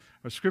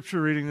Our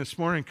scripture reading this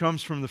morning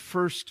comes from the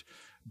first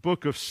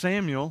book of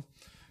Samuel,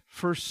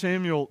 1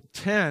 Samuel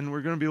 10.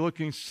 We're going to be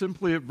looking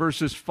simply at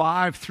verses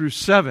 5 through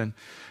 7.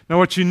 Now,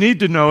 what you need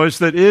to know is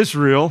that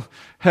Israel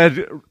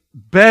had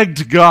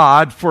begged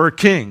God for a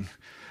king.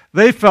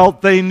 They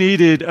felt they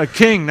needed a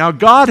king. Now,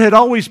 God had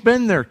always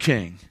been their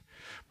king,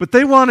 but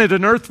they wanted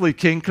an earthly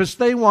king because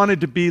they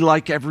wanted to be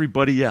like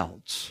everybody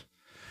else.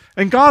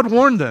 And God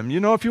warned them,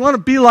 if you want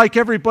to be like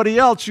everybody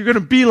else, you're going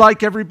to be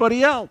like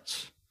everybody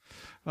else.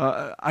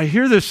 I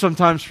hear this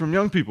sometimes from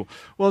young people.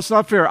 Well, it's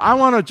not fair. I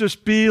want to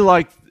just be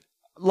like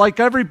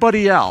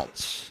everybody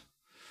else.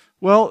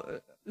 Well,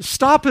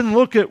 stop and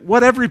look at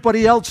what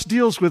everybody else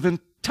deals with and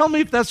tell me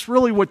if that's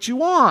really what you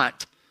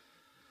want.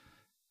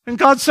 And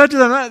God said to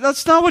them,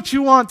 that's not what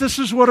you want. This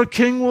is what a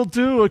king will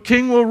do. A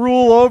king will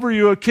rule over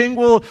you. A king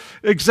will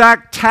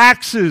exact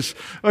taxes.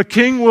 A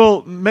king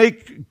will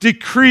make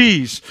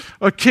decrees.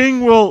 A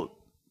king will,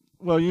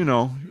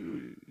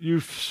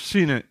 you've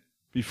seen it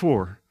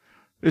before.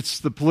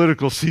 It's the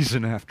political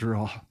season after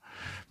all.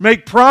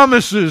 Make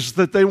promises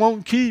that they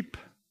won't keep.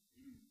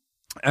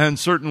 And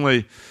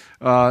certainly,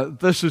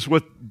 this is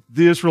what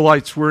the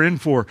Israelites were in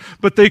for.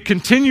 But they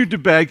continued to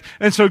beg,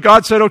 and so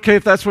God said, okay,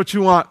 if that's what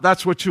you want,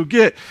 that's what you'll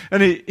get.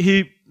 And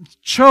he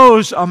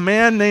chose a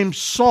man named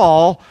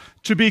Saul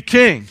to be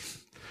king.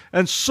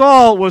 And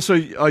Saul was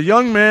a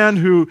young man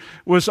who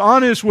was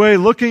on his way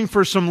looking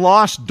for some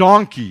lost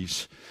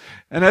donkeys.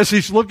 And as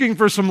he's looking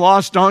for some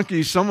lost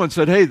donkeys, someone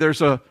said, hey,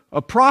 there's a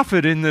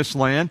prophet in this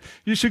land.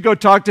 You should go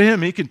talk to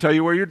him. He can tell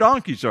you where your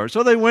donkeys are.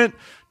 So they went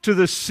to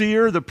the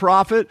seer, the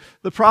prophet.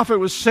 The prophet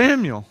was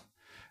Samuel.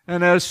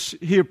 And as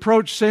he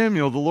approached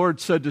Samuel, the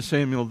Lord said to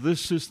Samuel,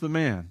 this is the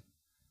man.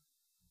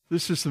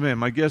 This is the man.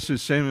 My guess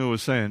is Samuel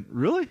was saying,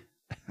 really?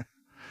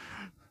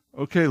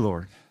 Okay,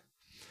 Lord.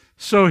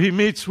 So he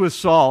meets with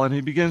Saul, and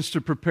he begins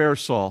to prepare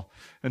Saul,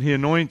 and he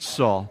anoints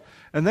Saul.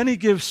 And then he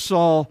gives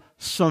Saul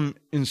some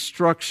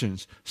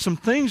instructions. Some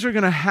things are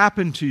going to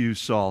happen to you,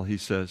 Saul, he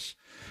says.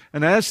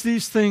 And as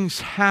these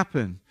things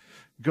happen,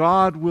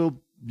 God will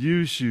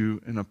use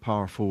you in a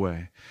powerful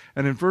way.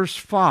 And in verse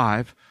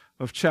 5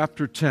 of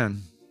chapter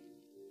 10,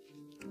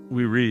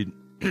 we read,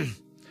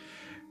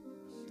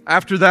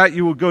 after that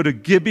you will go to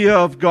Gibeah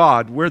of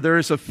God, where there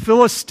is a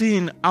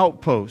Philistine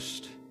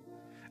outpost.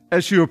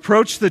 As you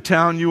approach the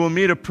town, you will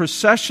meet a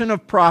procession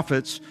of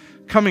prophets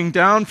coming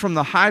down from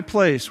the high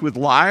place with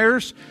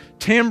lyres,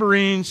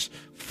 tambourines,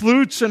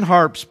 flutes, and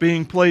harps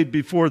being played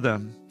before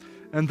them.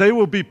 And they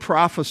will be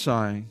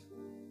prophesying.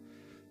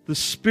 The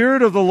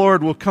Spirit of the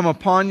Lord will come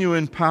upon you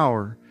in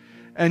power,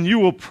 and you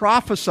will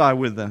prophesy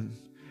with them,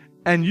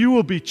 and you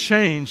will be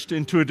changed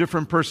into a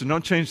different person.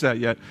 Don't change that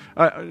yet.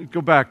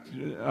 Go back.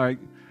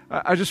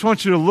 I just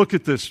want you to look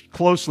at this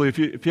closely. If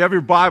you have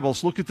your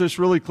Bibles, look at this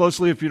really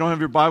closely. If you don't have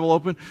your Bible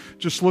open,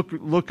 just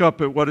look up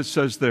at what it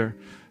says there.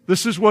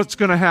 This is what's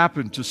going to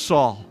happen to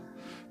Saul.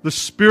 The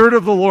Spirit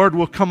of the Lord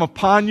will come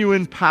upon you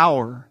in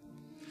power,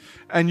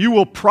 and you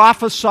will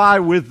prophesy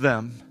with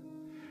them,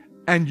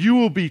 and you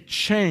will be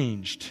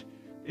changed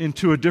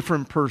into a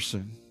different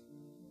person.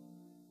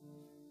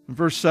 And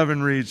verse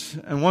 7 reads,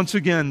 and once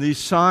these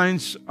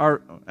signs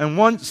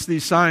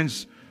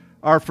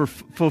are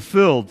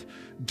fulfilled,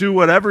 do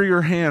whatever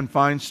your hand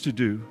finds to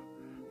do,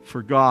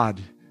 for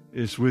God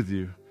is with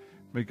you.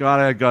 May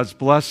God add God's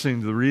blessing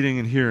to the reading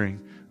and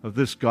hearing of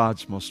this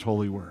God's most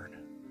holy word.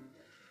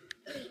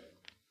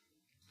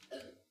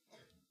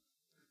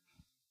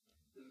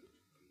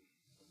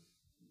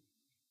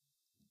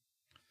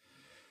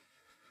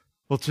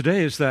 Well,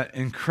 today is that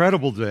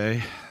incredible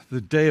day,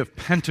 the day of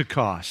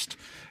Pentecost.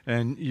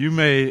 And you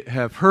may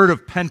have heard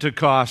of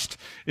Pentecost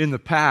in the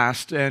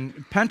past.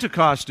 And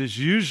Pentecost is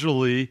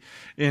usually,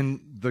 in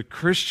the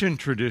Christian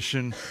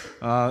tradition,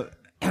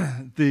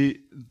 the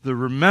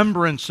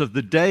remembrance of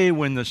the day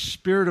when the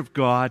Spirit of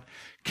God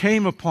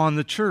came upon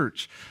the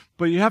church.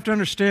 But you have to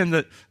understand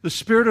that the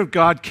Spirit of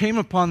God came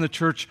upon the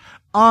church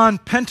on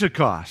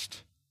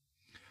Pentecost.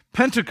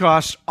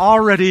 Pentecost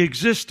already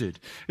existed.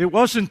 It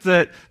wasn't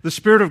that the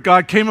Spirit of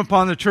God came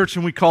upon the church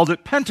and we called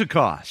it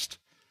Pentecost.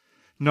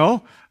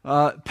 No,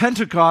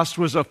 Pentecost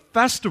was a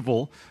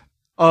festival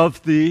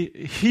of the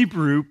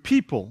Hebrew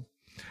people.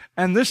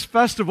 And this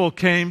festival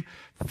came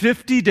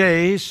 50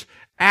 days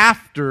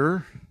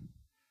after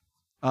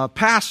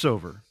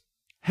Passover.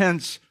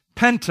 Hence,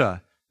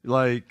 Penta,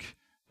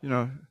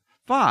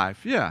 5,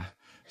 yeah.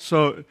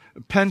 So,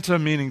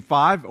 Penta meaning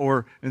 5,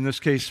 or in this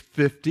case,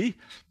 50.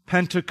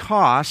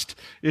 Pentecost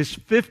is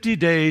 50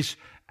 days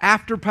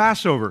after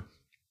Passover.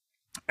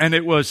 And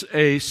it was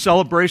a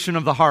celebration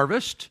of the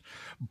harvest,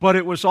 but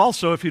it was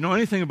also, if you know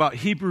anything about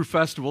Hebrew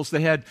festivals,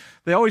 they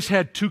always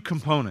had two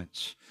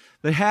components.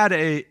 They had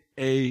a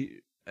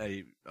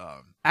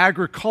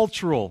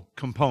agricultural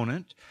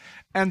component,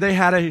 and they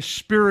had a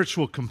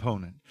spiritual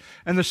component.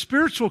 And the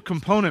spiritual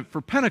component for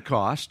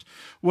Pentecost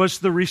was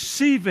the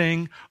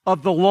receiving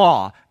of the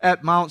law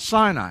at Mount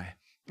Sinai.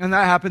 And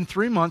that happened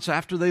 3 months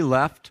after they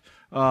left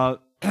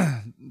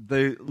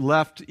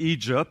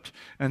Egypt,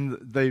 and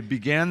they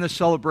began the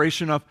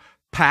celebration of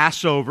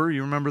Passover.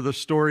 You remember the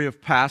story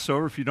of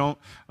Passover. If you don't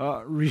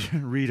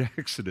read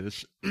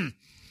Exodus,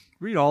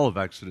 read all of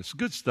Exodus.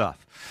 Good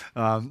stuff.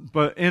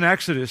 But in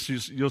Exodus,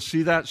 you'll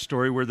see that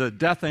story where the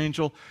death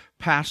angel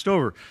passed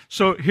over.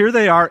 So here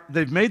they are.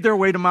 They've made their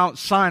way to Mount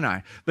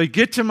Sinai. They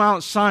get to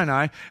Mount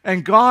Sinai,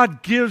 and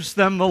God gives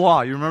them the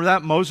law. You remember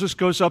that? Moses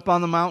goes up on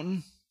the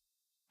mountain.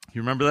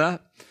 You remember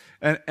that?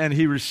 And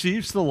he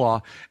receives the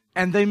law,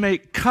 and they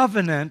make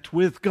covenant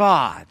with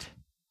God,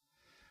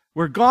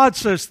 where God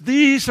says,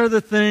 these are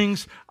the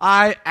things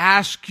I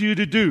ask you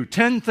to do.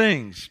 10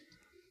 things.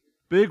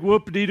 Big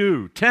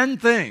whoop-de-doo. 10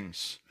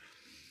 things.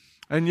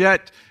 And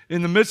yet,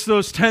 in the midst of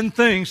those 10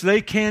 things,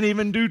 they can't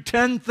even do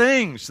 10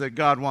 things that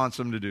God wants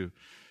them to do.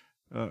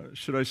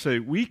 Should I say,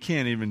 we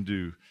can't even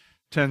do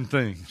 10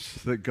 things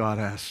that God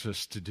asks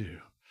us to do.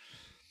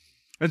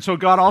 And so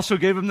God also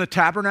gave them the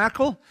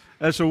tabernacle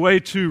as a way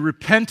to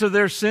repent of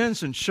their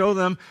sins and show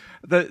them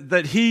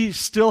that He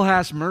still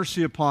has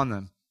mercy upon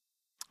them.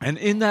 And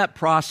in that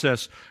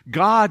process,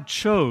 God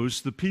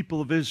chose the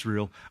people of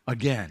Israel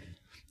again.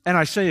 And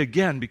I say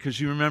again because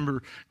you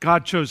remember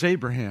God chose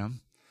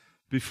Abraham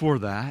before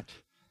that.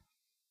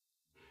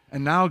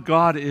 And now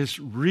God is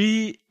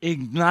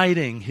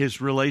reigniting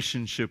His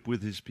relationship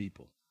with His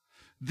people.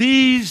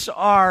 These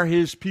are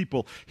His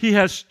people. He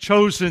has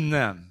chosen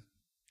them.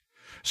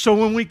 So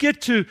when we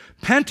get to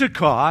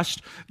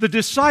Pentecost, the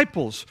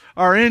disciples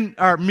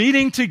are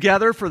meeting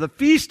together for the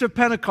Feast of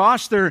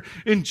Pentecost. They're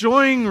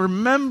enjoying,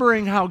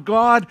 remembering how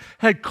God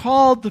had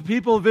called the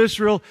people of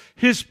Israel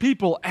His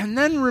people, and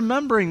then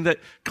remembering that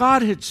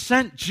God had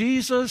sent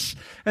Jesus,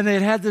 and they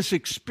had had this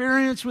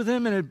experience with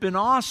Him, and it had been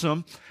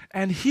awesome.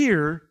 And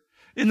here,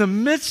 in the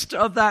midst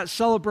of that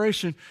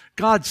celebration,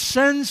 God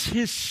sends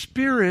His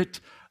Spirit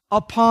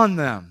upon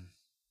them.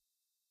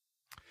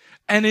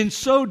 And in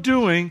so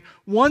doing,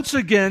 once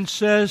again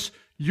says,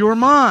 you're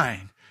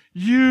mine.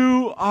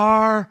 You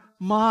are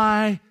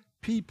my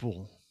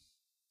people.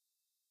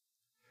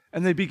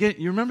 And they begin,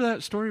 you remember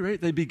that story, right?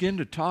 They begin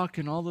to talk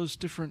in all those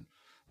different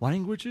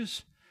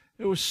languages.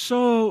 It was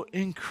so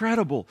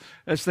incredible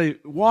as they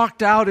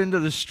walked out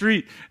into the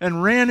street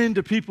and ran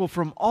into people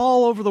from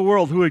all over the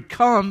world who had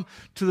come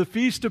to the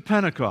Feast of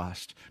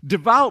Pentecost.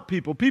 Devout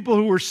people, people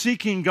who were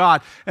seeking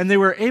God, and they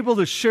were able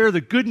to share the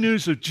good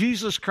news of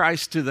Jesus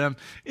Christ to them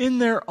in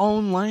their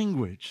own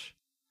language.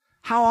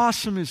 How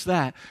awesome is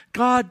that?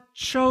 God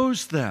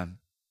chose them.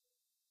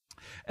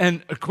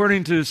 And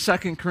according to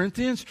 2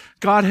 Corinthians,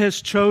 God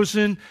has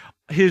chosen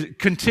He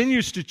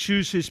continues to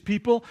choose His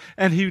people,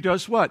 and He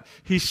does what?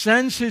 He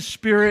sends His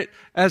Spirit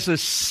as a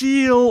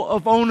seal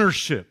of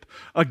ownership,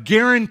 a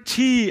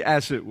guarantee,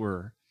 as it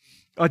were,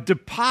 a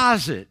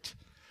deposit,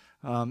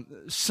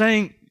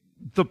 saying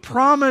the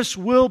promise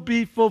will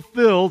be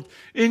fulfilled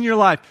in your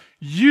life.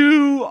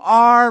 You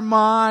are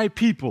my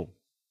people.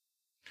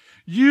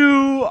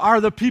 You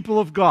are the people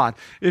of God.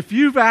 If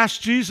you've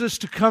asked Jesus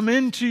to come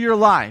into your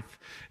life,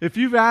 if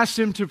you've asked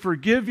Him to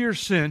forgive your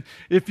sin,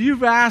 if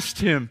you've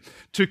asked Him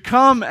to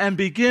come and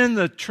begin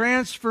the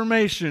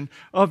transformation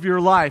of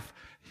your life,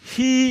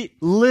 He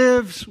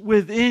lives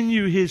within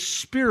you. His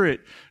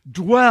Spirit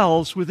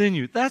dwells within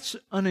you. That's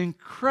an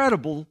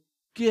incredible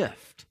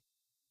gift.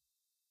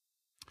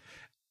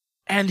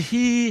 And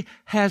He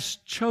has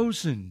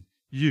chosen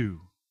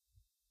you.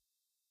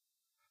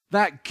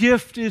 That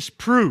gift is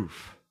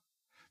proof.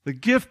 The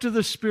gift of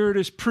the Spirit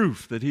is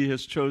proof that He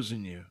has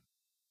chosen you.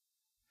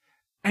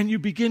 And you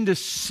begin to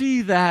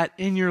see that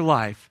in your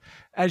life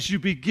as you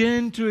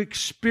begin to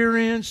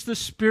experience the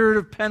Spirit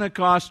of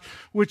Pentecost,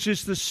 which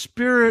is the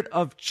Spirit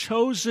of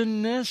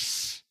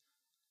chosenness,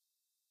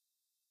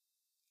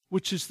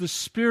 which is the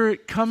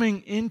Spirit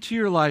coming into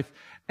your life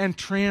and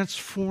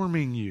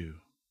transforming you.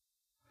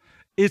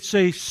 It's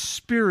a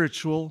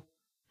spiritual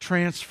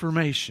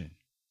transformation.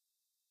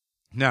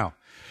 Now,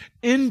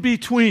 in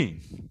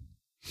between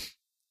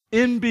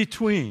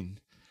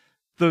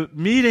the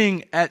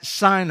meeting at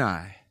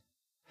Sinai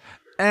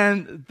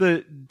and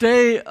the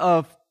day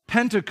of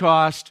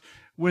Pentecost,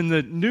 when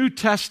the New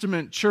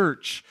Testament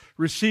church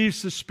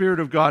receives the Spirit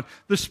of God,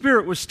 the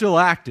Spirit was still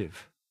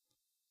active.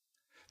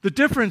 The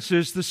difference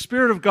is the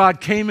Spirit of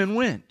God came and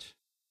went.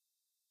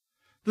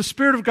 The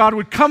Spirit of God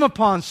would come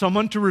upon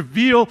someone to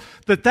reveal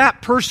that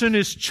that person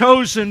is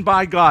chosen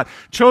by God,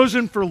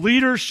 chosen for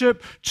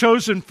leadership,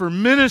 chosen for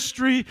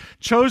ministry,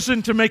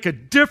 chosen to make a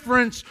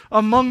difference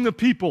among the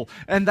people.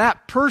 And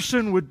that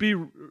person would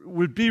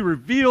be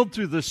revealed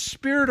through the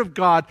Spirit of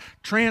God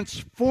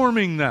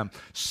transforming them.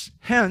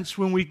 Hence,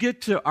 when we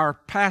get to our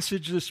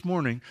passage this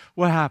morning,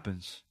 what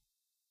happens?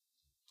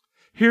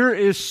 Here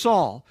is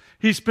Saul.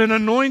 He's been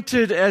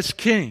anointed as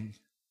king.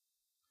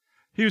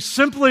 He was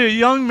simply a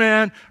young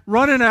man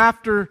running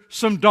after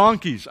some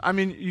donkeys. I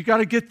mean, you got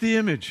to get the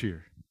image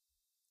here.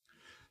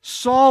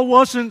 Saul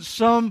wasn't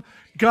some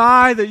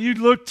guy that you'd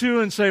look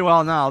to and say,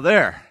 well, now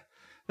there,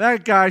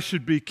 that guy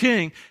should be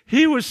king.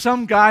 He was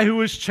some guy who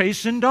was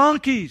chasing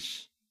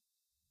donkeys.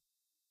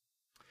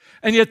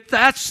 And yet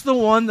that's the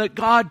one that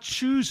God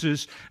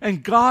chooses,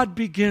 and God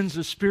begins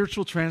a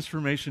spiritual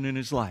transformation in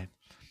his life.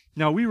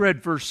 Now, we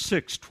read verse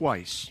 6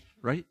 twice,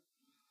 right?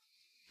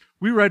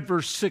 We read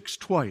verse 6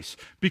 twice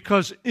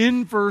because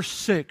in verse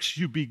 6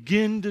 you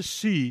begin to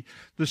see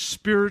the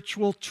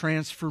spiritual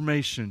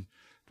transformation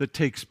that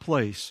takes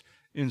place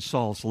in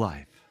Saul's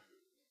life.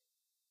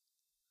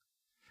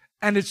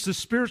 And it's the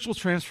spiritual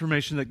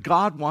transformation that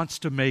God wants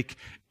to make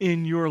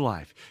in your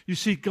life. You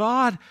see,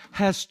 God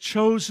has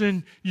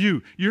chosen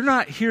you. You're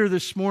not here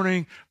this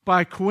morning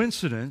by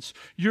coincidence.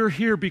 You're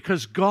here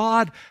because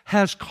God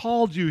has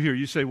called you here.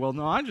 You say, well,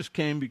 no, I just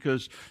came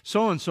because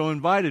so-and-so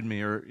invited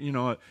me, or,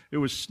 it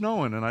was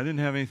snowing and I didn't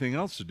have anything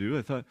else to do.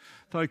 I thought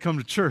I'd come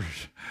to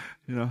church.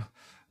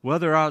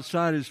 Weather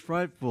outside is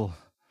frightful.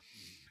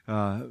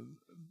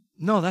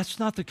 No, that's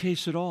not the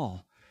case at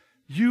all.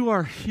 You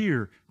are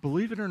here,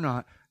 believe it or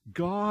not.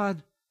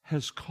 God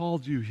has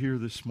called you here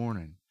this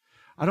morning.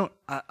 I don't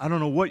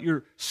know what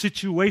your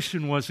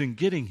situation was in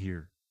getting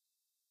here,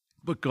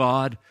 but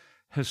God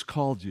has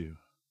called you.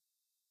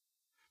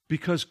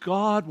 Because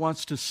God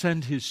wants to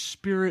send His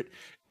Spirit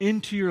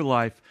into your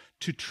life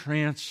to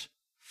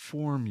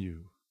transform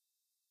you.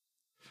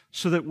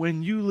 So that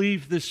when you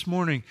leave this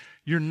morning,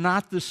 you're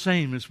not the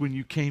same as when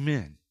you came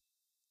in.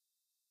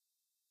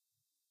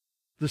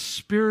 The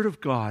Spirit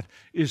of God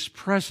is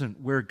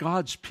present where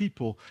God's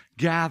people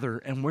gather,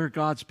 and where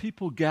God's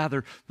people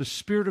gather, the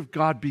Spirit of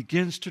God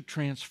begins to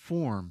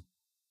transform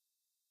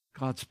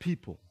God's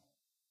people.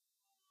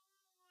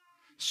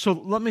 So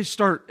let me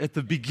start at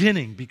the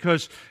beginning,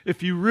 because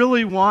if you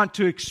really want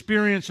to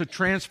experience a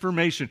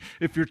transformation,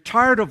 if you're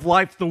tired of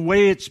life the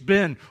way it's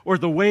been or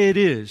the way it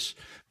is,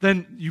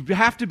 then you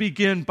have to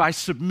begin by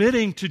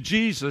submitting to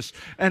Jesus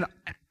and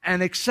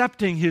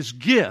accepting His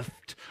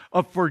gift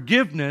of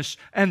forgiveness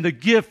and the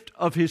gift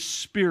of His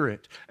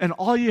Spirit. And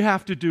all you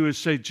have to do is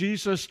say,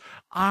 Jesus,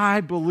 I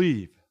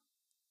believe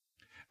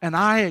and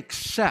I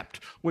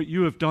accept what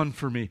you have done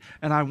for me,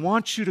 and I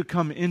want you to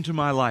come into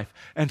my life.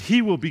 And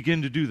He will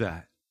begin to do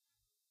that.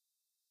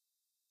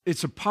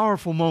 It's a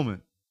powerful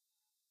moment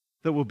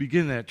that will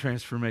begin that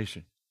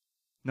transformation.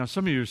 Now,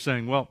 some of you are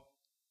saying, well,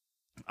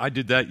 I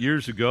did that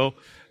years ago,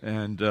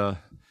 and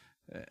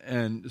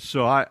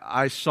so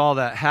I saw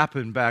that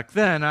happen back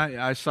then.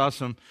 I saw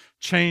some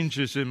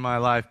changes in my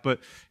life. But,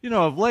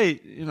 of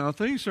late,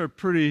 things are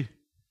pretty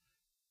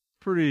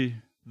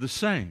the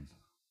same.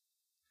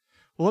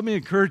 Well, let me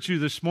encourage you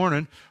this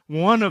morning.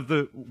 One of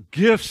the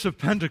gifts of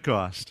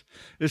Pentecost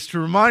is to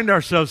remind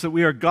ourselves that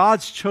we are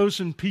God's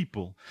chosen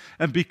people.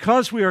 And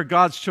because we are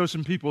God's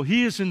chosen people,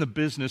 He is in the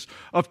business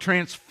of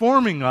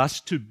transforming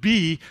us to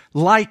be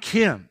like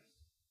Him.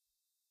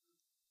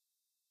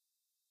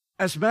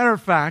 As a matter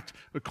of fact,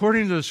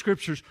 according to the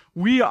Scriptures,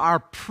 we are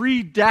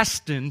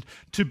predestined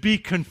to be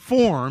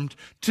conformed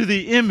to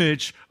the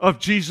image of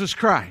Jesus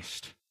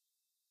Christ.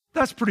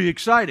 That's pretty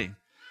exciting.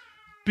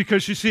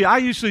 Because you see, I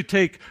usually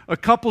take a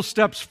couple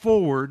steps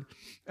forward,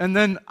 and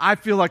then I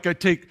feel like I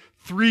take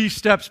 3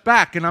 steps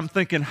back, and I'm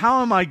thinking,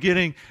 how am I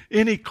getting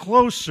any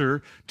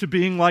closer to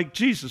being like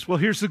Jesus? Well,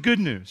 here's the good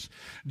news.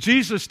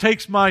 Jesus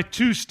takes my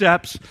 2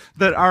 steps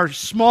that are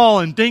small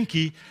and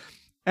dinky,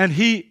 and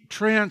He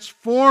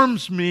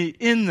transforms me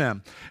in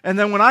them. And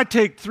then when I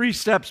take 3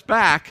 steps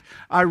back,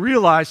 I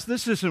realize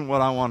this isn't what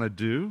I want to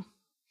do.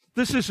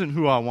 This isn't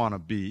who I want to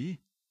be.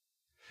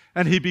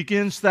 And He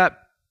begins that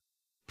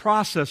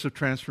process of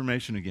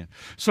transformation again.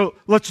 So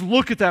let's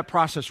look at that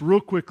process real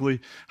quickly,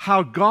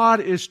 how God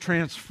is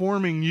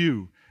transforming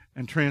you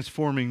and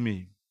transforming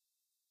me.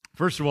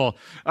 First of all,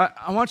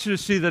 I want you to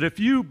see that if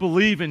you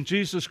believe in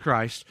Jesus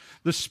Christ,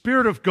 the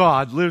Spirit of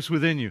God lives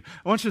within you.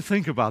 I want you to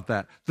think about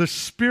that. The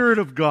Spirit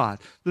of God,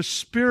 the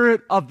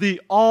Spirit of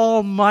the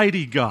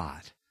Almighty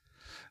God,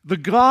 the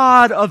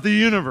God of the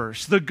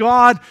universe, the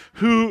God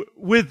who,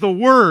 with the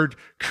Word,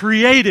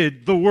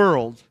 created the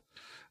world,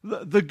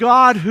 the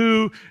God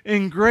who,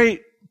 in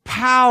great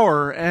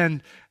power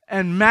and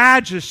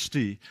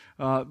majesty,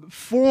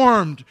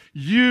 formed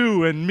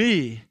you and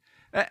me,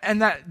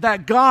 and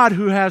that God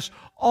who has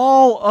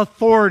all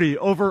authority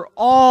over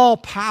all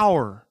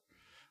power,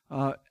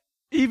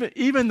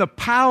 even the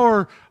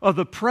power of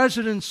the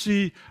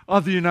presidency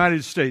of the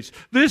United States.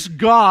 This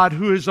God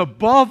who is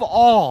above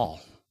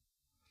all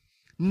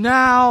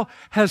now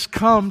has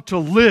come to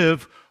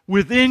live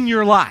within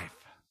your life.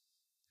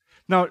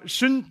 Now,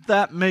 shouldn't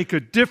that make a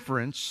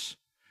difference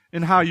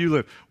in how you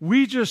live?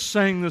 We just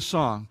sang the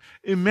song,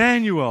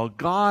 Emmanuel,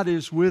 God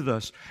is with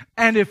us.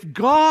 And if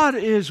God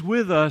is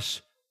with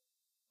us,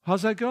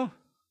 how's that go?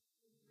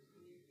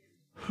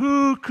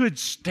 Who could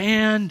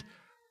stand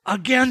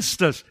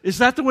against us? Is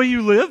that the way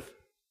you live?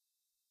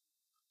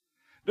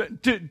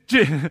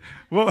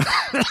 What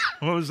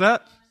was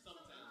that?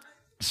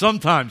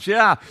 Sometimes,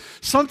 yeah.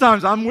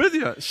 Sometimes I'm with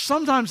you.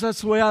 Sometimes that's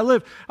the way I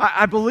live.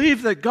 I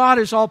believe that God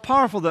is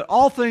all-powerful, that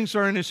all things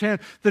are in His hand,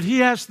 that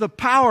He has the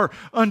power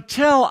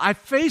until I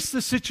face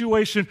the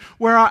situation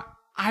where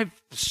I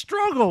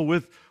struggle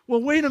with,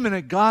 well, wait a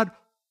minute, God,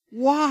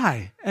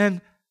 why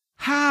and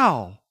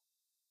how?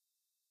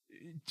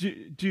 Do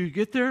you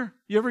get there?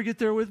 You ever get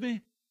there with me?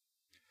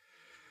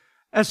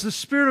 As the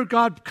Spirit of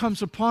God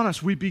comes upon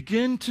us, we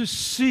begin to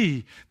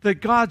see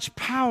that God's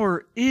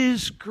power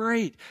is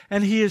great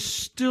and He is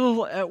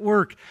still at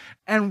work.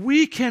 And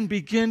we can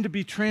begin to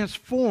be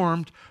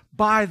transformed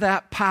by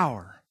that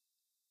power.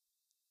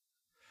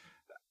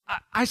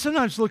 I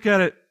sometimes look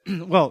at it,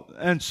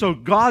 and so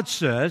God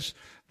says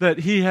that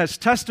He has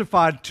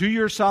testified to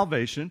your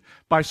salvation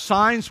by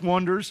signs,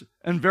 wonders,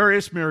 and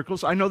various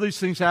miracles. I know these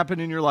things happen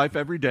in your life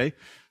every day.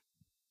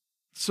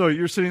 So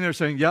you're sitting there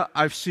saying, yeah,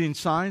 I've seen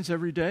signs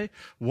every day,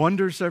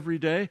 wonders every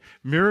day,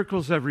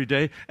 miracles every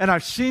day, and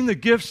I've seen the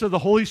gifts of the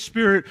Holy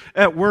Spirit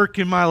at work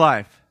in my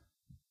life.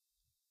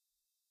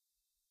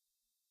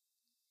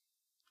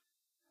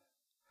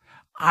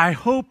 I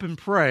hope and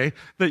pray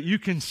that you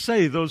can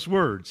say those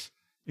words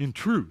in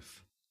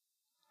truth.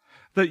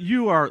 That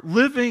you are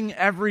living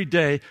every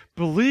day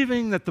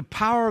believing that the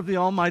power of the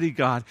Almighty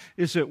God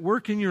is at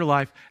work in your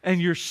life,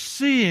 and you're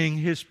seeing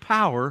His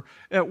power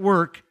at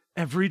work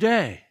every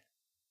day.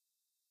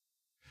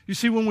 You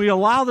see, when we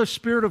allow the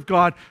Spirit of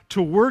God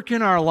to work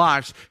in our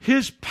lives,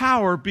 His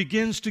power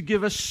begins to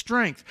give us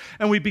strength,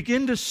 and we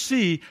begin to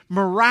see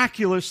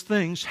miraculous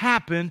things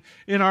happen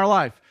in our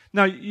life.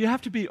 Now, you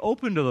have to be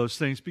open to those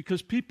things,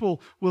 because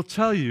people will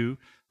tell you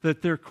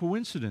that they're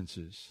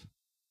coincidences,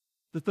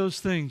 that those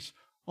things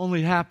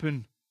only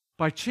happen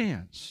by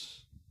chance.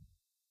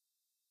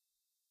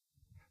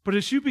 But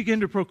as you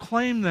begin to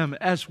proclaim them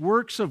as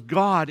works of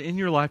God in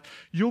your life,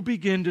 you'll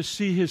begin to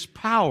see His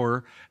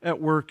power at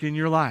work in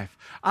your life.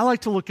 I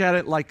like to look at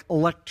it like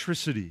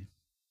electricity.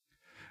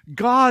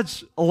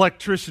 God's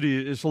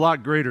electricity is a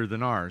lot greater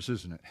than ours,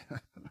 isn't it?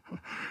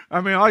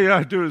 I mean, all you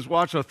have to do is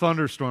watch a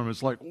thunderstorm.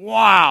 It's like,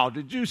 wow,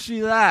 did you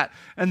see that?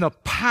 And the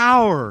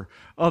power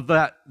of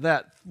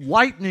that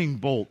lightning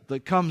bolt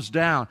that comes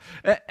down.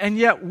 And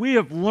yet we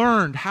have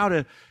learned how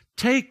to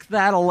take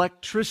that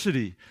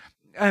electricity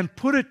and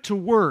put it to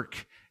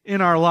work in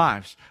our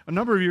lives. A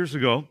number of years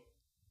ago,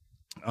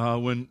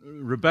 when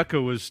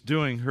Rebecca was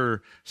doing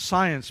her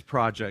science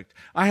project,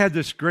 I had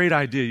this great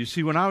idea. You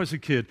see, when I was a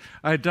kid,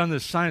 I had done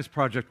this science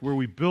project where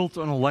we built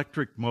an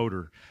electric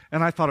motor,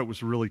 and I thought it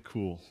was really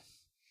cool.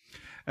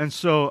 And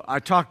so I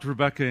talked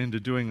Rebecca into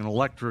doing an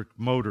electric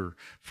motor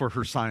for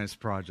her science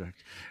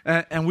project.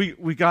 And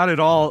we got it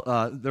all.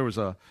 There was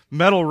a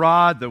metal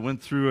rod that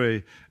went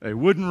through a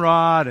wooden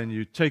rod, and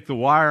you take the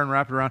wire and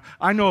wrap it around.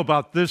 I know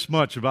about this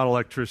much about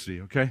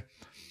electricity, okay?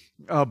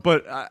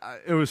 But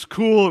it was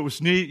cool. It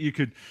was neat. You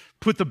could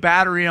put the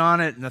battery on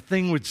it, and the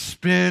thing would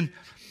spin.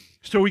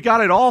 So we got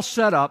it all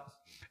set up,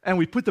 and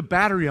we put the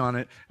battery on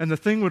it, and the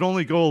thing would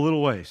only go a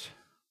little ways.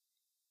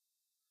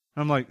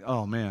 I'm like,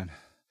 oh, man.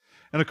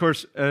 And of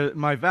course,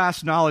 my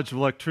vast knowledge of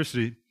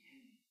electricity,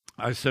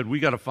 I said,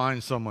 we got to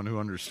find someone who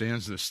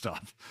understands this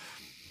stuff.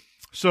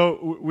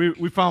 So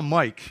we found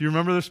Mike. You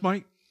remember this,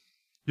 Mike?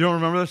 You don't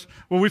remember this?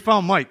 Well, we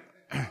found Mike.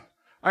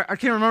 I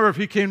can't remember if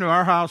he came to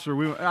our house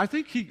or I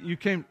think he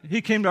came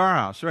to our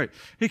house, right?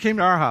 He came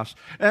to our house.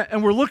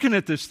 And we're looking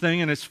at this thing,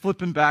 and it's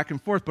flipping back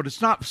and forth, but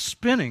it's not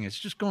spinning. It's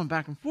just going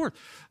back and forth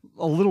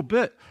a little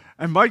bit.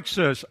 And Mike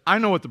says, I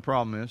know what the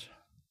problem is.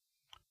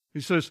 He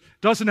says,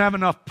 doesn't have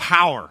enough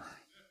power.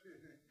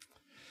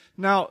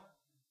 Now,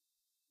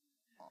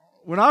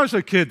 when I was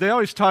a kid, they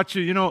always taught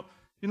you, you know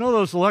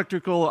those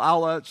electrical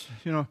outlets,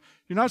 you're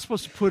not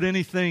supposed to put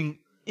anything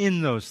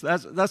in those.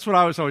 That's what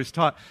I was always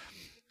taught.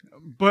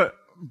 But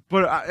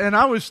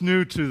I was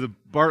new to the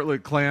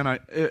Bartlett clan.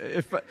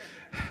 If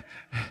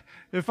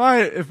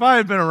I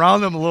had been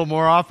around them a little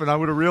more often, I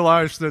would have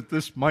realized that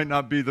this might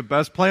not be the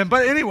best plan.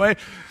 But anyway,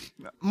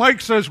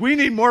 Mike says we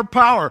need more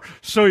power,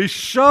 so he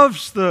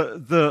shoves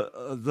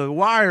the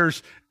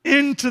wires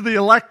into the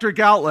electric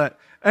outlet.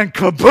 And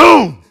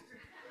kaboom!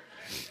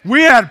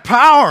 We had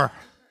power,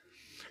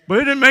 but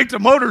it didn't make the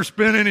motor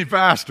spin any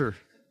faster.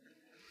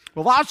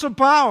 Well, lots of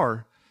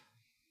power,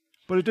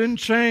 but it didn't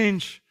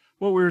change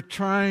what we were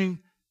trying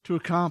to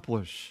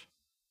accomplish.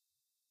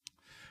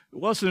 It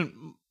wasn't,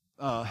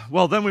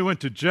 then we went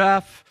to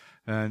Jeff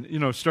and,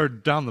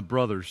 started down the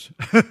brothers.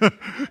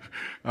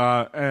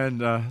 and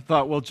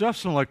thought, well,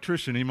 Jeff's an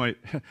electrician. He might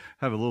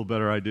have a little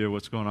better idea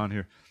what's going on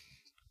here.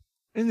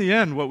 In the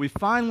end, what we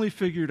finally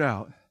figured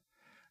out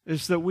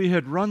is that we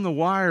had run the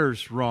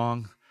wires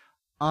wrong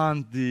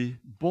on the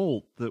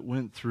bolt that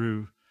went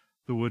through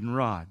the wooden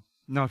rod.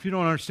 Now, if you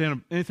don't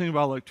understand anything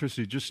about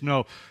electricity, just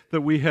know that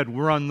we had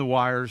run the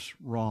wires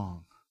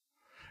wrong.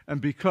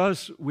 And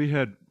because we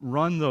had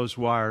run those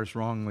wires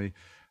wrongly,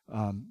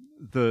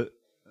 the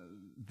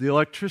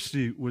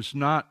electricity was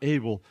not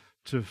able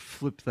to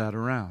flip that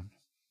around.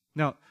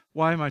 Now,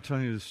 why am I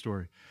telling you this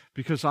story?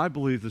 Because I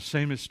believe the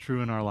same is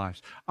true in our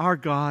lives. Our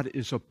God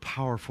is a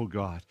powerful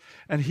God,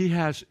 and He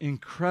has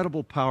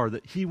incredible power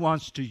that He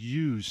wants to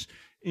use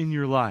in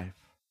your life.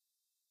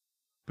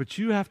 But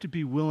you have to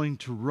be willing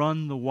to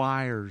run the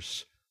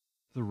wires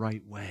the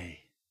right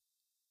way.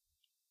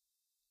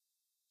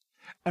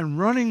 And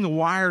running the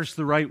wires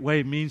the right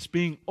way means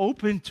being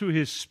open to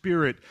His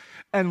Spirit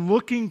and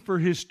looking for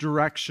His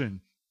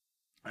direction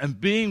and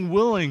being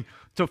willing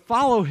to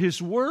follow His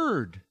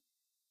Word.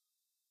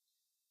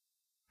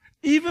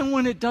 even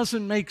when it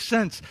doesn't make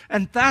sense.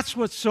 And that's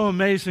what's so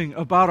amazing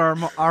about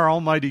our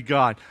Almighty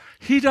God.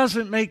 He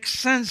doesn't make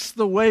sense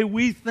the way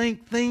we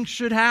think things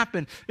should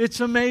happen. It's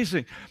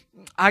amazing.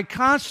 I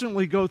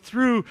constantly go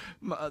through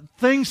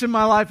things in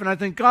my life and I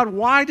think, God,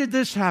 why did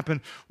this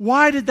happen?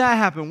 Why did that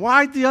happen?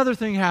 Why did the other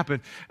thing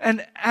happen?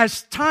 And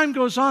as time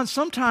goes on,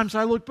 sometimes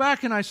I look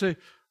back and I say,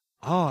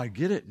 oh, I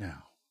get it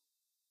now.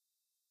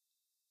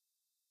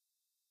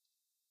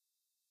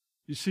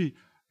 You see,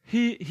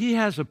 He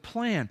has a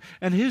plan,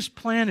 and His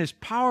plan is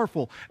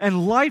powerful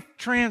and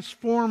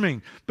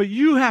life-transforming, but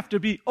you have to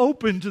be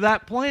open to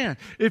that plan.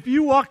 If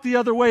you walk the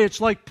other way,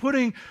 it's like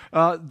putting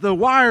the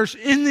wires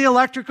in the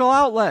electrical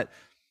outlet.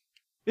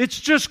 It's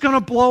just going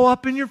to blow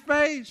up in your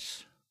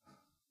face.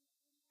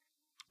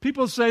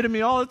 People say to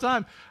me all the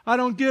time, I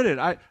don't get it.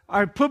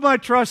 I put my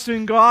trust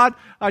in God.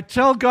 I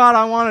tell God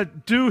I want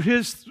to do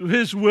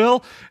His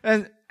will,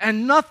 and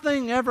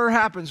nothing ever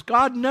happens.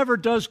 God never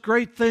does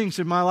great things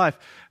in my life.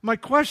 My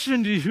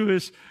question to you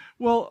is,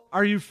 well,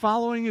 are you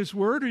following His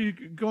word or are you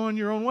going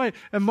your own way?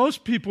 And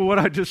most people, what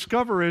I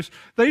discover is,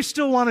 they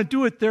still want to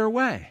do it their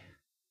way.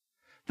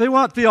 They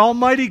want the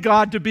Almighty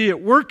God to be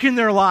at work in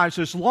their lives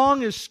as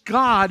long as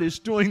God is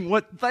doing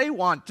what they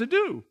want to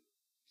do.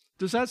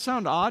 Does that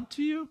sound odd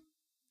to you?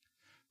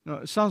 No,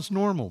 it sounds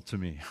normal to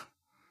me.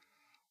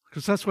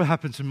 Because that's what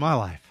happens in my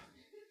life.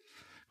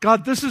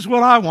 God, this is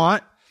what I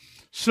want.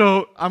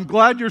 So I'm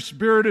glad your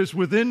Spirit is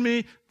within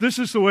me. This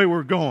is the way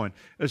we're going.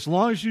 As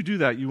long as you do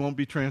that, you won't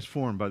be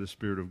transformed by the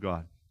Spirit of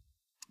God.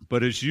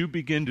 But as you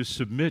begin to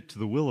submit to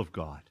the will of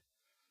God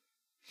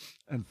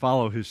and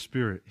follow His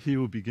Spirit, He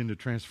will begin to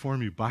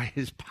transform you by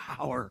His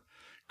power.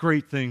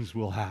 Great things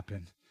will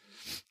happen.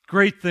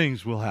 Great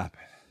things will happen.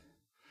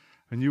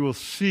 And you will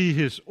see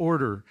His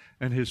order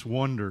and His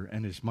wonder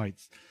and His might.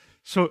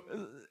 So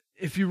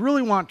if you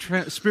really want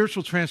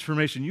spiritual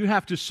transformation, you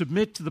have to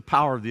submit to the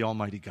power of the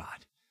Almighty God.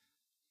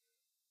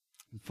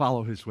 And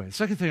follow His way. The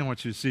second thing I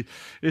want you to see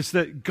is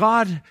that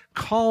God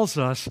calls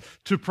us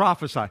to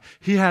prophesy.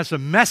 He has a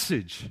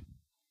message,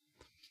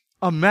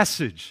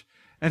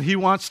 and He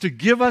wants to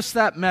give us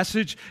that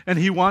message, and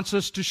He wants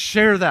us to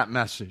share that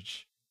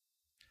message.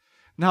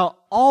 Now,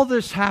 all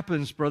this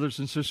happens, brothers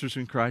and sisters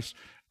in Christ,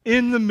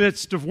 in the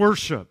midst of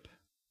worship.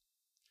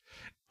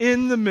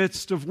 In the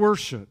midst of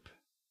worship.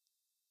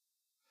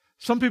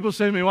 Some people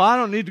say to me, well, I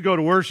don't need to go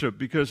to worship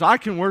because I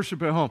can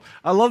worship at home.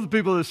 I love the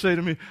people that say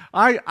to me,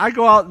 I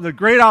go out in the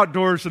great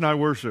outdoors and I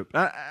worship.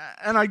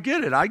 And I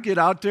get it. I get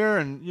out there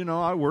and,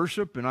 I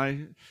worship and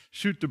I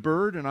shoot the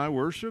bird and I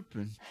worship.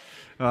 And,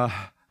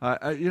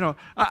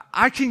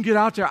 I can get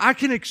out there. I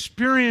can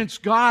experience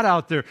God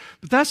out there.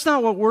 But that's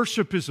not what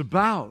worship is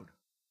about.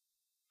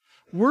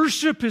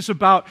 Worship is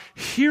about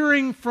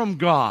hearing from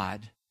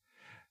God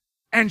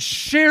and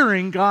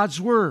sharing God's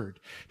Word.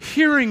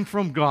 Hearing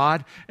from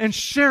God and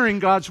sharing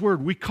God's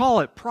Word. We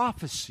call it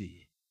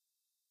prophecy.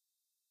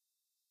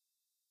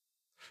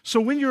 So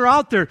when you're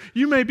out there,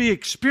 you may be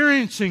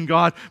experiencing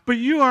God, but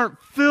you aren't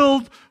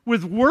filled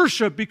with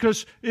worship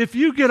because if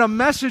you get a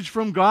message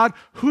from God,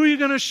 who are you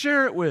going to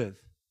share it with?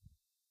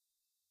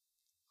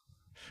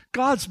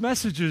 God's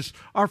messages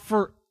are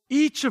for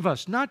each of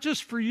us, not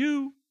just for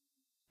you.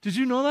 Did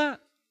you know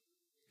that?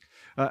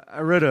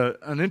 I read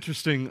an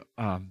interesting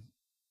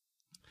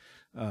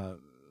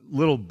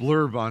little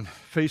blurb on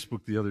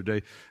Facebook the other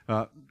day,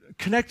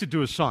 connected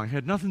to a song. It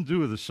had nothing to do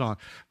with the song.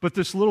 But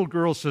this little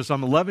girl says,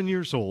 I'm 11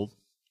 years old,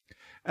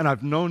 and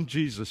I've known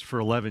Jesus for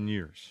 11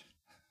 years.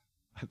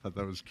 I thought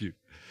that was cute.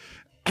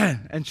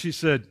 And she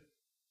said,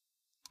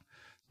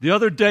 the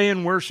other day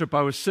in worship,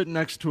 I was sitting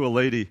next to a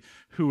lady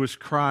who was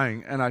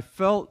crying, and I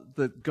felt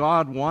that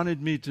God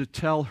wanted me to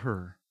tell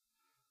her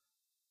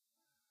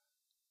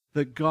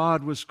that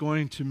God was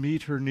going to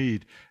meet her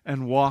need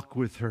and walk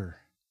with her.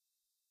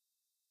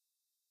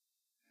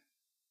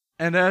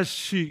 And as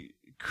she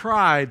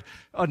cried,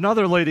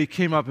 another lady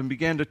came up and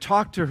began to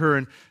talk to her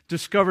and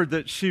discovered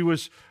that she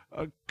was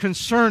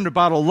concerned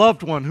about a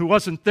loved one who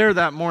wasn't there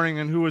that morning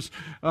and who was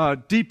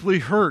deeply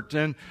hurt.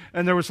 And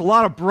there was a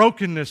lot of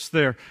brokenness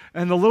there.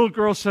 And the little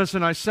girl says,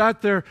 and I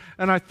sat there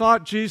and I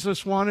thought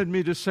Jesus wanted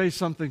me to say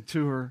something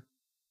to her.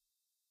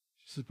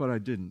 She said, but I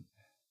didn't.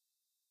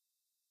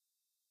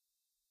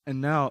 And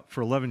now,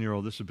 for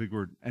 11-year-old, this is a big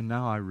word, and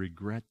now I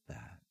regret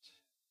that.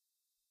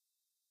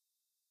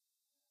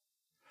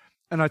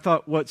 And I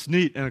thought, what's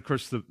neat, and of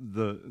course the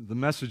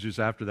messages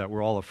after that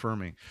were all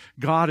affirming.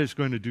 God is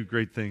going to do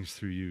great things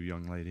through you,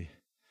 young lady,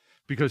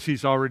 because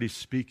He's already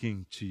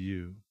speaking to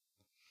you.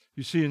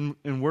 You see,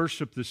 in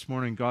worship this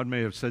morning, God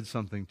may have said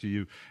something to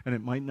you, and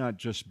it might not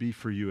just be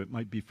for you. It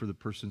might be for the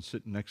person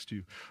sitting next to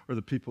you or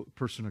the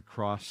person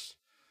across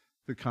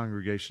the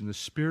congregation. The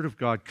Spirit of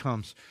God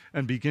comes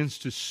and begins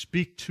to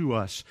speak to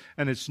us,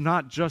 and it's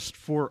not just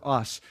for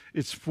us,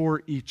 it's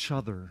for each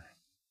other.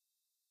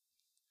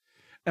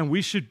 And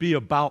we should be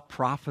about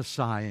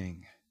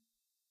prophesying.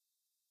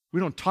 We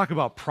don't talk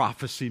about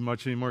prophecy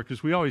much anymore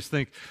because we always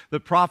think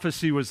that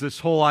prophecy was this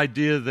whole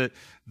idea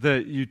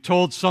that you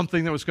told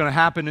something that was going to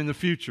happen in the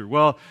future.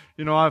 Well,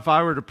 if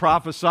I were to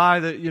prophesy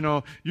that,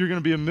 you're going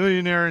to be a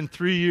millionaire in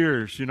 3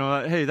 years,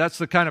 hey, that's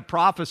the kind of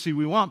prophecy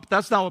we want. But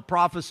that's not what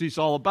prophecy is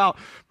all about.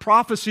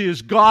 Prophecy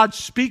is God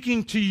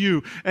speaking to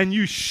you and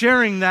you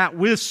sharing that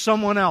with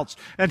someone else.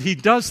 And He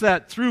does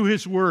that through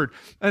His Word.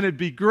 And it'd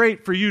be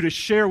great for you to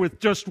share with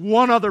just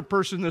one other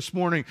person this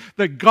morning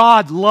that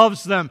God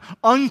loves them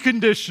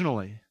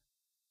unconditionally.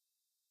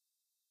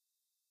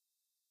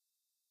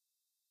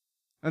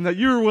 And that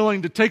you're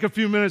willing to take a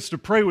few minutes to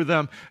pray with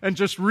them and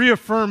just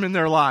reaffirm in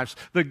their lives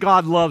that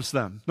God loves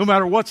them, no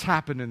matter what's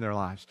happened in their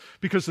lives.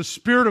 Because the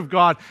Spirit of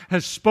God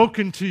has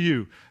spoken to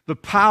you the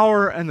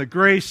power and the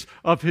grace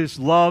of His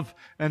love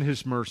and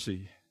His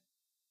mercy.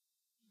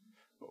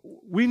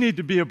 We need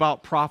to be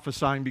about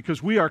prophesying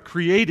because we are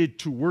created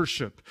to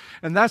worship.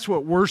 And that's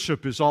what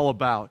worship is all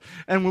about.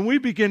 And when we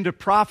begin to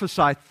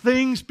prophesy,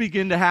 things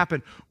begin to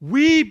happen.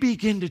 We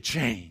begin to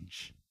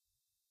change.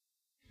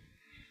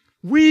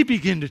 We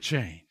begin to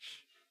change.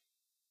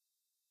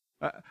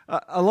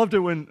 I loved it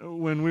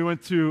when we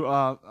went to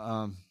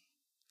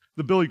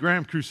the Billy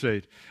Graham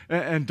crusade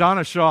and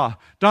Donna Shaw.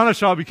 Donna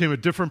Shaw became a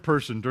different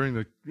person during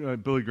the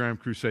Billy Graham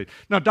crusade.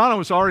 Now, Donna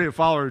was already a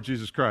follower of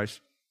Jesus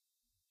Christ.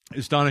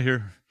 Is Donna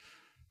here?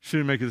 She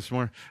didn't make it this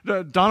morning.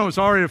 Donna was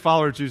already a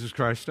follower of Jesus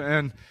Christ,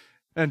 and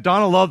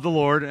Donna loved the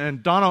Lord,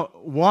 and Donna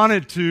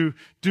wanted to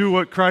do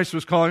what Christ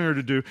was calling her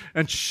to do,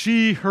 and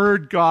she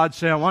heard God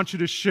say, I want you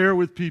to share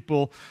with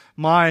people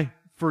my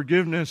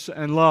forgiveness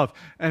and love.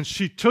 And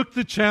she took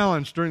the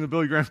challenge during the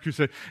Billy Graham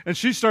crusade, and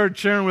she started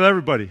sharing with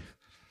everybody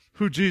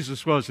who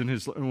Jesus was in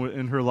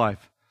her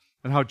life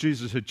and how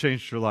Jesus had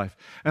changed her life.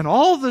 And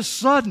all of a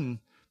sudden,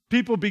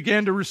 people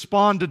began to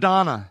respond to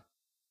Donna,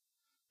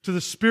 to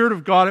the Spirit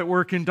of God at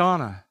work in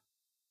Donna.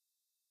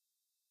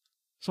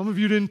 Some of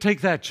you didn't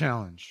take that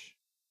challenge.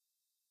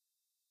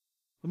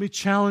 Let me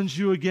challenge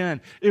you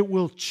again. It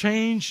will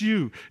change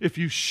you if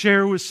you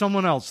share with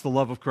someone else the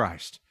love of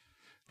Christ.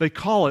 They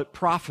call it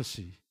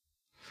prophecy.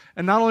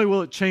 And not only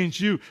will it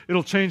change you,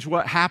 it'll change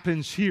what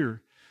happens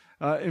here.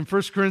 In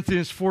 1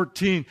 Corinthians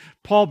 14,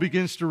 Paul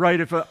begins to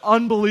write, if an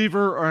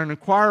unbeliever or an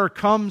inquirer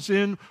comes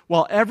in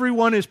while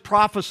everyone is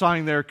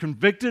prophesying, they are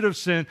convicted of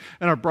sin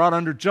and are brought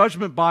under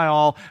judgment by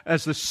all,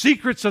 as the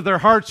secrets of their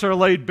hearts are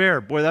laid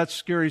bare. Boy, that's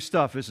scary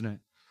stuff, isn't it?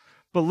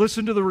 But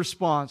listen to the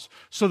response.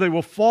 So they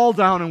will fall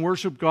down and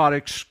worship God,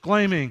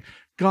 exclaiming,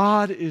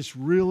 God is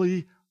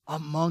really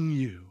among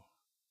you.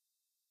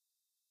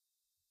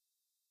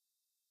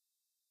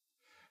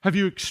 Have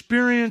you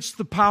experienced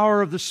the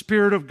power of the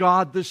Spirit of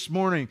God this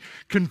morning,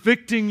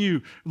 convicting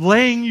you,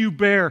 laying you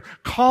bare,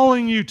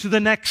 calling you to the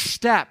next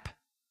step?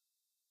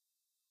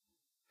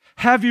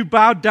 Have you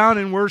bowed down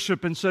in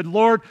worship and said,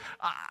 Lord,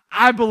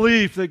 I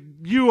believe that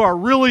you are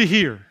really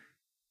here.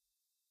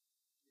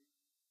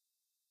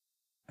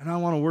 And I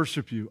want to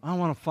worship you. I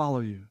want to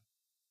follow you.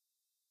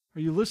 Are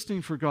you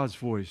listening for God's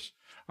voice?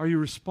 Are you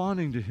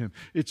responding to Him?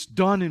 It's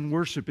done in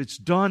worship. It's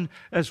done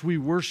as we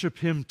worship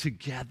Him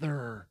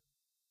together.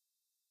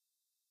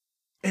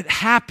 It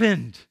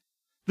happened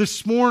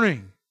this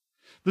morning.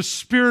 The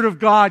Spirit of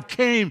God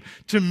came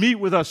to meet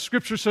with us.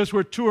 Scripture says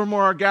where two or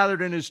more are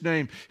gathered in His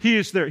name, He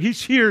is there.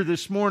 He's here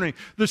this morning.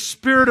 The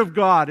Spirit of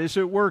God is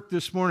at work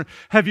this morning.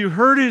 Have you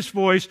heard His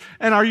voice?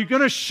 And are you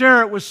going to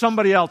share it with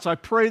somebody else? I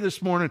pray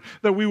this morning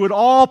that we would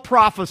all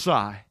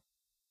prophesy.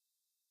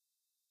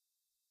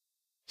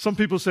 Some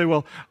people say,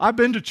 well, I've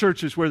been to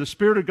churches where the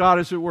Spirit of God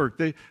is at work.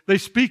 They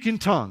speak in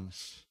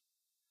tongues.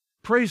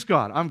 Praise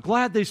God. I'm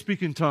glad they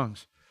speak in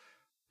tongues.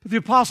 But the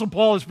Apostle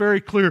Paul is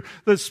very clear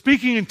that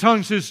speaking in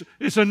tongues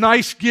is a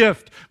nice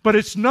gift, but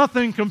it's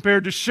nothing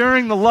compared to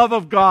sharing the love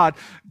of God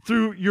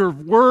through your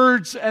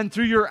words and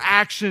through your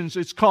actions.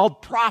 It's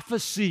called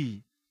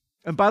prophecy.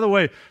 And by the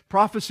way,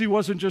 prophecy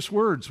wasn't just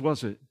words,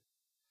 was it?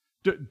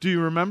 Do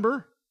you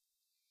remember?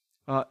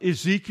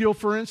 Ezekiel,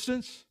 for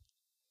instance?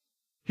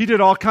 He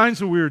did all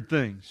kinds of weird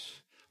things.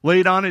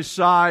 Laid on his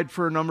side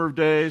for a number of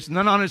days, and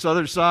then on his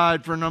other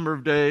side for a number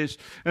of days.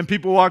 And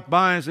people walked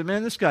by and said,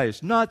 man, this guy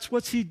is nuts.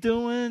 What's he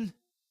doing?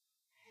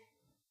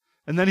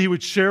 And then he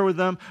would share with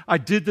them, I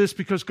did this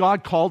because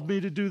God called me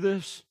to do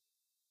this.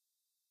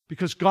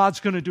 Because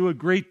God's going to do a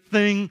great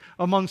thing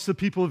amongst the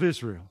people of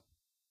Israel.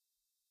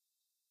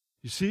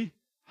 You see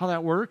how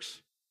that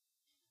works?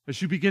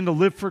 As you begin to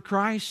live for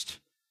Christ,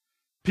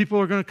 people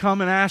are going to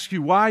come and ask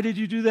you, why did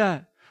you do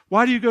that?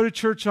 Why do you go to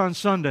church on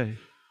Sunday?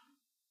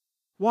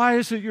 Why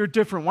is it you're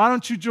different? Why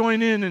don't you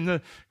join in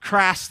the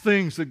crass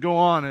things that go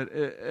on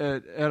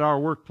at our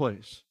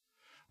workplace?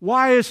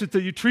 Why is it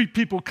that you treat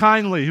people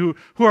kindly who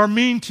are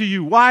mean to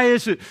you? Why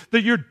is it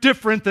that you're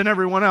different than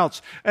everyone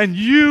else? And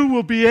you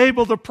will be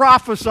able to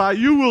prophesy.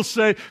 You will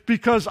say,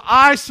 because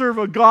I serve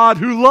a God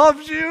who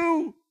loves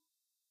you.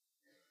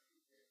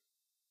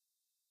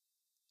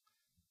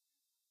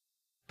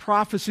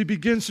 Prophecy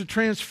begins to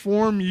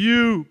transform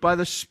you by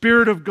the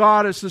Spirit of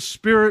God. As the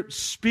Spirit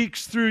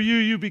speaks through you,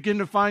 you begin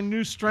to find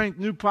new strength,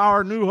 new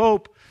power, new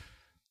hope.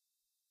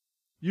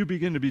 you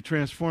begin to be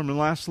transformed. And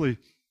lastly,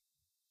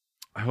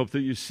 I hope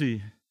that you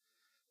see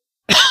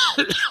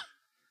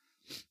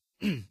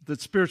that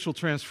spiritual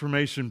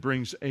transformation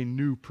brings a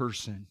new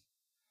person.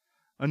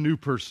 A new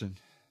person.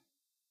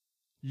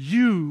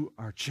 You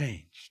are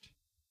changed.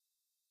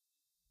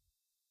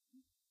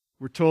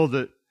 We're told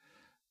that,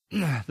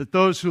 that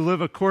those who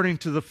live according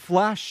to the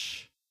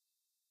flesh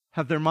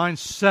have their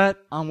minds set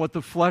on what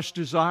the flesh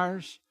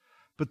desires,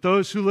 but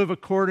those who live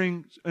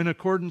in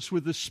accordance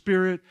with the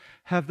Spirit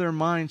have their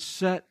minds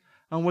set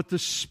on what the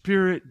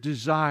Spirit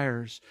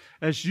desires.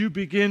 As you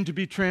begin to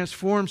be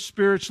transformed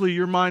spiritually,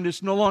 your mind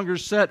is no longer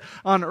set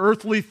on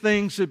earthly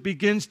things. It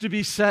begins to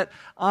be set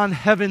on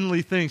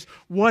heavenly things.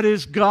 What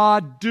is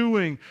God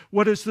doing?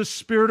 What is the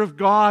Spirit of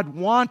God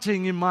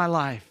wanting in my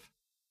life?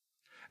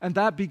 And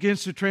that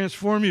begins to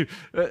transform you.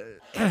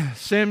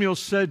 Samuel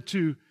said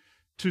to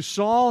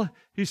Saul,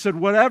 he said,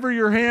 whatever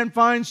your hand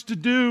finds to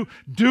do,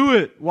 do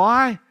it.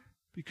 Why?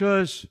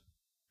 Because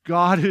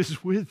God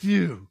is with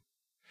you.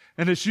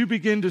 And as you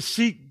begin to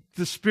seek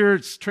the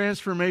Spirit's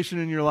transformation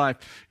in your life,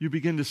 you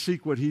begin to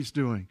seek what He's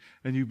doing,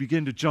 and you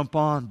begin to jump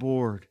on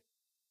board.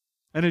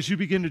 And as you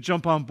begin to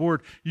jump on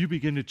board, you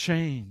begin to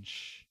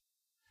change.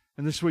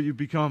 And this is what you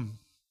become.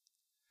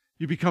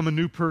 You become a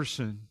new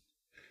person,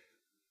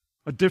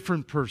 a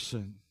different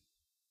person.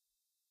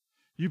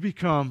 You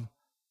become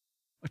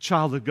a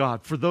child of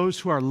God. For those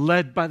who are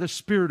led by the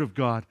Spirit of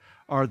God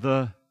are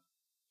the,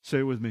 say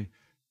it with me,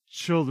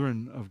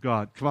 children of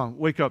God. Come on,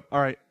 wake up. All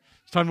right,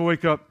 it's time to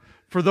wake up.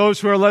 For those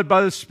who are led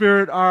by the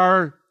Spirit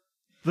are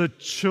the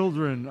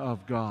children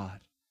of God.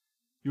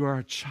 You are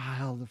a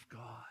child of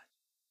God.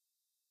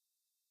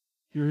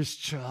 You're His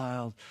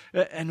child.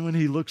 And when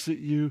He looks at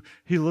you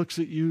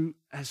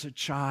as a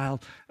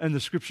child. And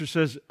the Scripture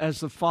says, as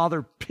the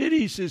Father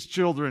pities His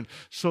children,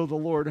 so the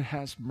Lord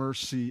has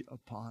mercy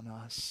upon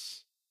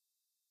us.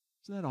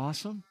 Isn't that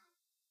awesome?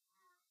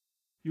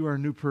 You are a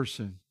new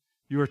person.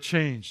 You are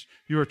changed.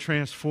 You are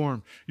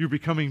transformed. You're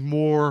becoming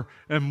more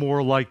and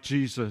more like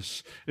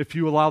Jesus. If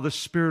you allow the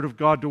Spirit of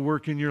God to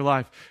work in your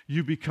life,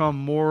 you become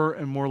more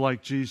and more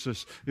like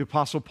Jesus. The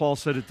Apostle Paul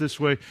said it this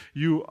way,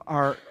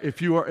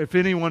 if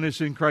anyone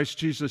is in Christ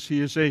Jesus, he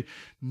is a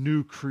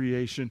new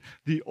creation.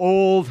 The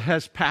old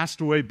has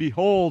passed away.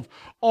 Behold,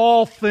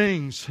 all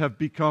things have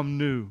become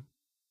new.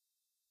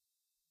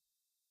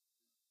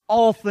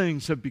 All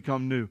things have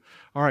become new.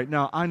 All right,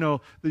 now I know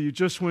that you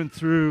just went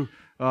through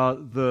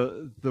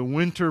the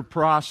winter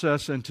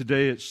process, and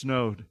today it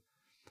snowed.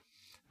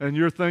 And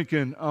you're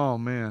thinking, oh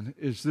man,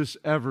 is this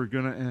ever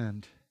going to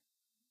end?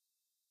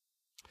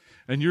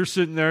 And you're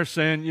sitting there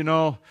saying, you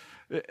know,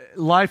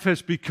 life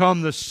has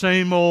become the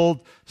same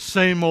old,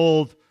 same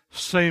old,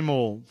 same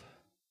old.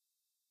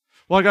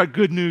 Well, I got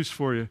good news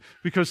for you,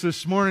 because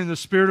this morning the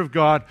Spirit of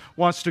God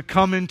wants to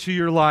come into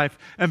your life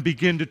and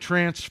begin to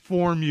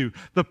transform you.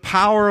 The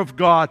power of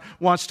God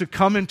wants to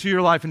come into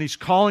your life, and He's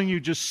calling you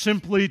just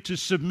simply to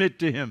submit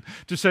to Him.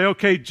 To say,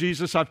 okay,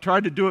 Jesus, I've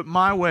tried to do it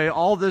my way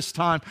all this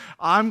time.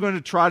 I'm going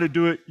to try to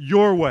do it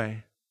your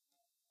way.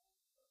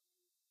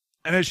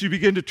 And as you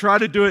begin to try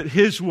to do it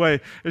His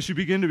way, as you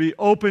begin to be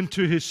open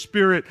to His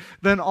Spirit,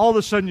 then all of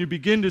a sudden you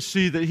begin to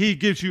see that He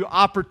gives you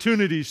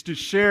opportunities to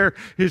share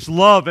His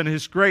love and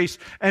His grace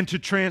and to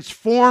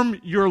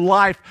transform your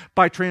life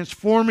by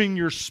transforming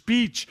your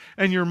speech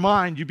and your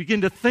mind. You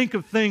begin to think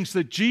of things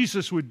that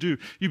Jesus would do.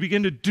 You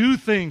begin to do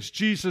things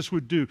Jesus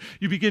would do.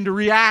 You begin to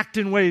react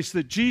in ways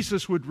that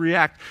Jesus would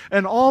react.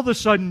 And all of a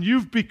sudden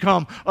you've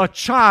become a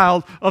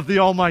child of the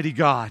Almighty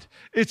God.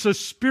 It's a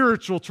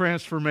spiritual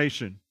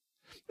transformation.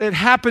 It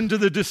happened to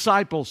the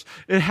disciples.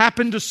 It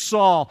happened to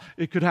Saul.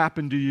 It could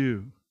happen to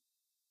you.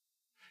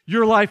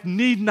 Your life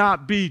need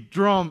not be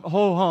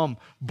ho-hum,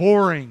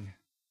 boring.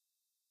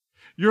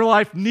 Your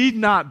life need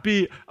not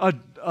be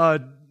a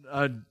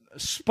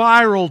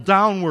spiral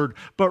downward,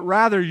 but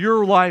rather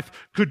your life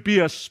could be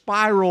a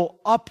spiral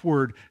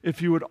upward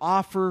if you would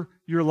offer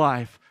your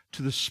life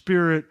to the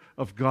Spirit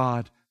of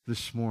God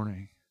this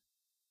morning.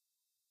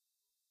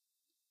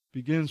 It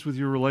begins with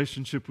your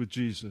relationship with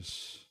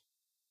Jesus.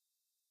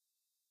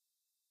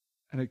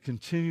 And it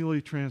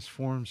continually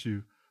transforms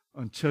you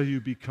until you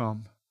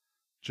become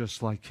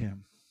just like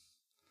Him.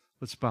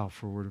 Let's bow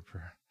for a word of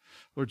prayer.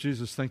 Lord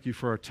Jesus, thank You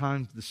for our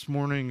time this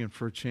morning and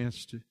for a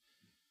chance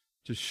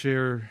to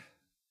share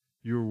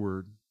Your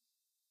word.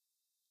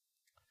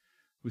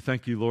 We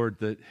thank You, Lord,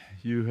 that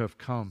You have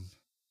come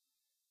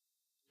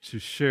to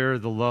share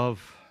the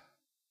love,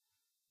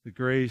 the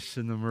grace,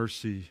 and the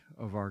mercy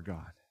of our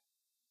God.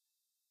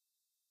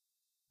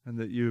 And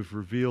that You have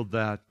revealed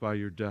that by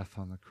Your death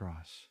on the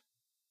cross.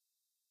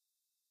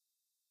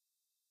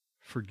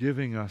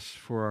 Forgiving us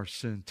for our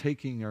sin,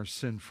 taking our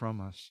sin from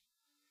us,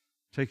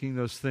 taking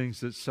those things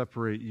that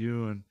separate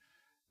You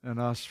and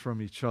us from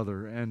each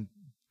other, and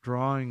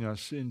drawing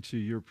us into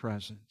Your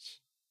presence.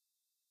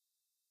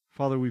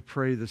 Father, we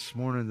pray this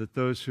morning that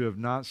those who have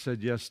not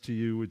said yes to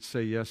You would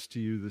say yes to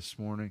You this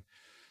morning,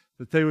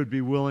 that they would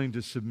be willing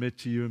to submit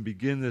to You and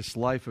begin this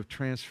life of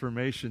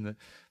transformation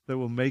that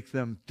will make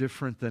them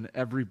different than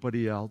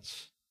everybody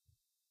else.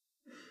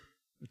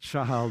 a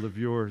child of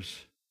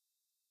yours.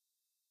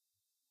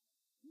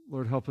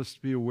 Lord, help us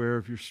to be aware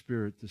of your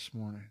Spirit this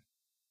morning,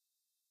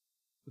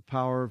 the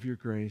power of your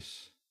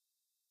grace.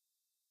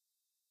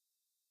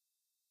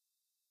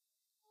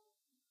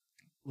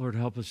 Lord,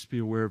 help us to be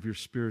aware of your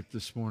Spirit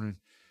this morning.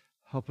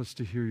 Help us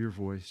to hear your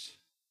voice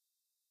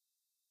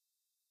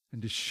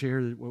and to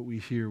share what we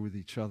hear with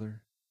each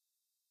other.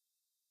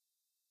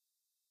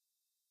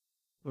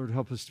 Lord,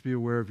 help us to be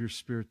aware of your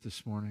Spirit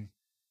this morning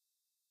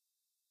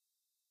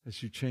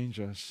as you change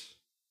us.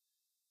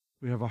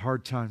 We have a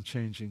hard time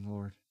changing,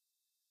 Lord.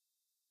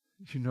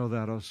 You know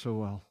that oh so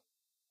well.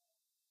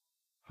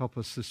 Help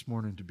us this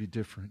morning to be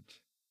different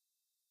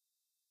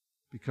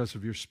because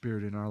of your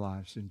Spirit in our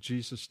lives. In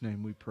Jesus'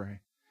 name we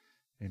pray.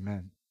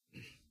 Amen.